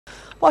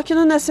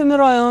Bakının Nəsimi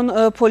rayon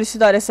polis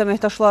idarəsi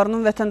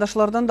əməkdaşlarının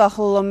vətəndaşlardan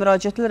daxil olan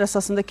müraciətlər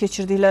əsasında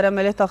keçirdikləri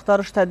əməliyyat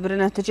axtarış tədbiri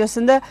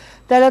nəticəsində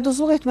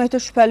dələduzluq etməkdə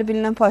şübhəli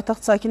bilinən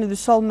paytaxt sakini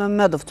Vüsal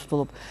Məmmədov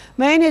tutulub.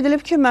 Müəyyən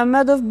edilib ki,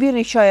 Məmmədov bir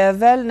neçə ay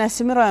əvvəl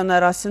Nəsimi rayon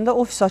ərazisində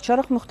ofis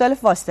açaraq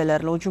müxtəlif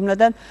vasitələrlə, o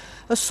cümlədən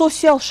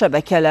sosial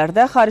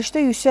şəbəkələrdə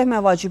xaricdə yüksək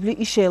məvacibli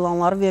iş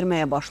elanları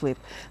verməyə başlayıb.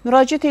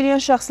 Müraciət edən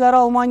şəxsləri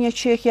Almaniya,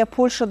 Çexiya,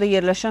 Polşada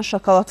yerləşən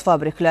şokolad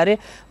fabrikləri,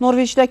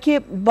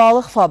 Norveçdəki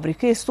balıq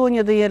fabriki,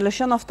 Estoniyada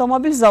yerləşən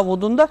avtomobil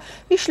zavodunda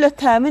işlə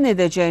təmin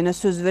edəcəyinə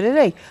söz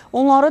verərək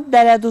onları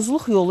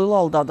dələduzluq yolu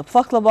ilə aldadıb.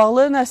 Faktla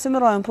bağlı Nəsimi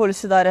rayon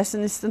polis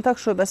idarəsinin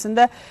istintaq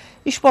şöbəsində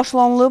iş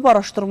başlanılıb,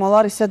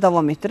 araşdırmalar isə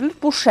davam etdirilir.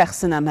 Bu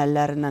şəxsin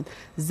əməllərindən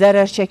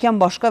zərər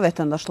çəkən başqa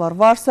vətəndaşlar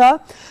varsa,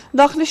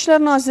 Daxili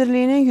İşlər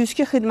Nazirliyinin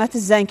 102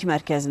 xidməti zəng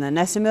mərkəzinə,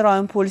 Nəsimi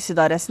rayon polis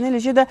idarəsinə,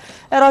 eləcə də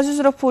ərazi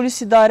üzrə polis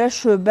idarə,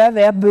 şöbə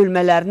və ya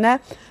bölmələrinə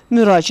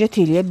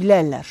müraciət edə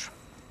bilərlər.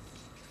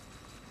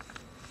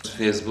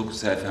 Facebook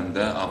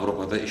səhifəmdə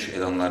Avropada iş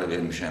elanları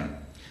vermişəm.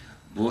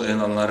 Bu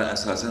elanlara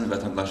əsasən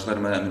vətəndaşlar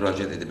mənə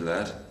müraciət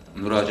ediblər.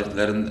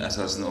 Müraciətlərin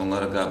əsasını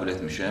onlara qəbul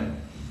etmişəm.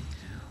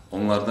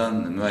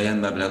 Onlardan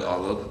müəyyən məbləğ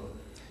alıb,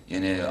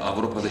 yəni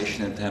Avropada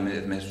işini təmin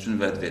etmək üçün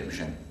vəd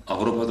vermişəm.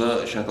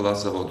 Avropada şokolad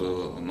zavodu,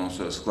 ondan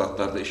sonra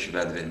skladlarda iş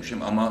vəd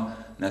vermişəm, amma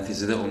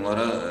nəticədə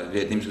onlara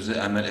verdiyim sözü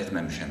əməl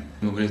etməmişəm.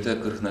 Ümumilikdə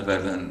 40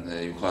 nəfərdən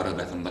yuxarı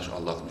vətəndaş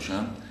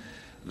aldatmışam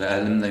və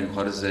 50-dən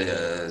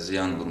yuxarı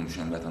ziyan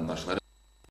vurmuşam vətəndaşlara.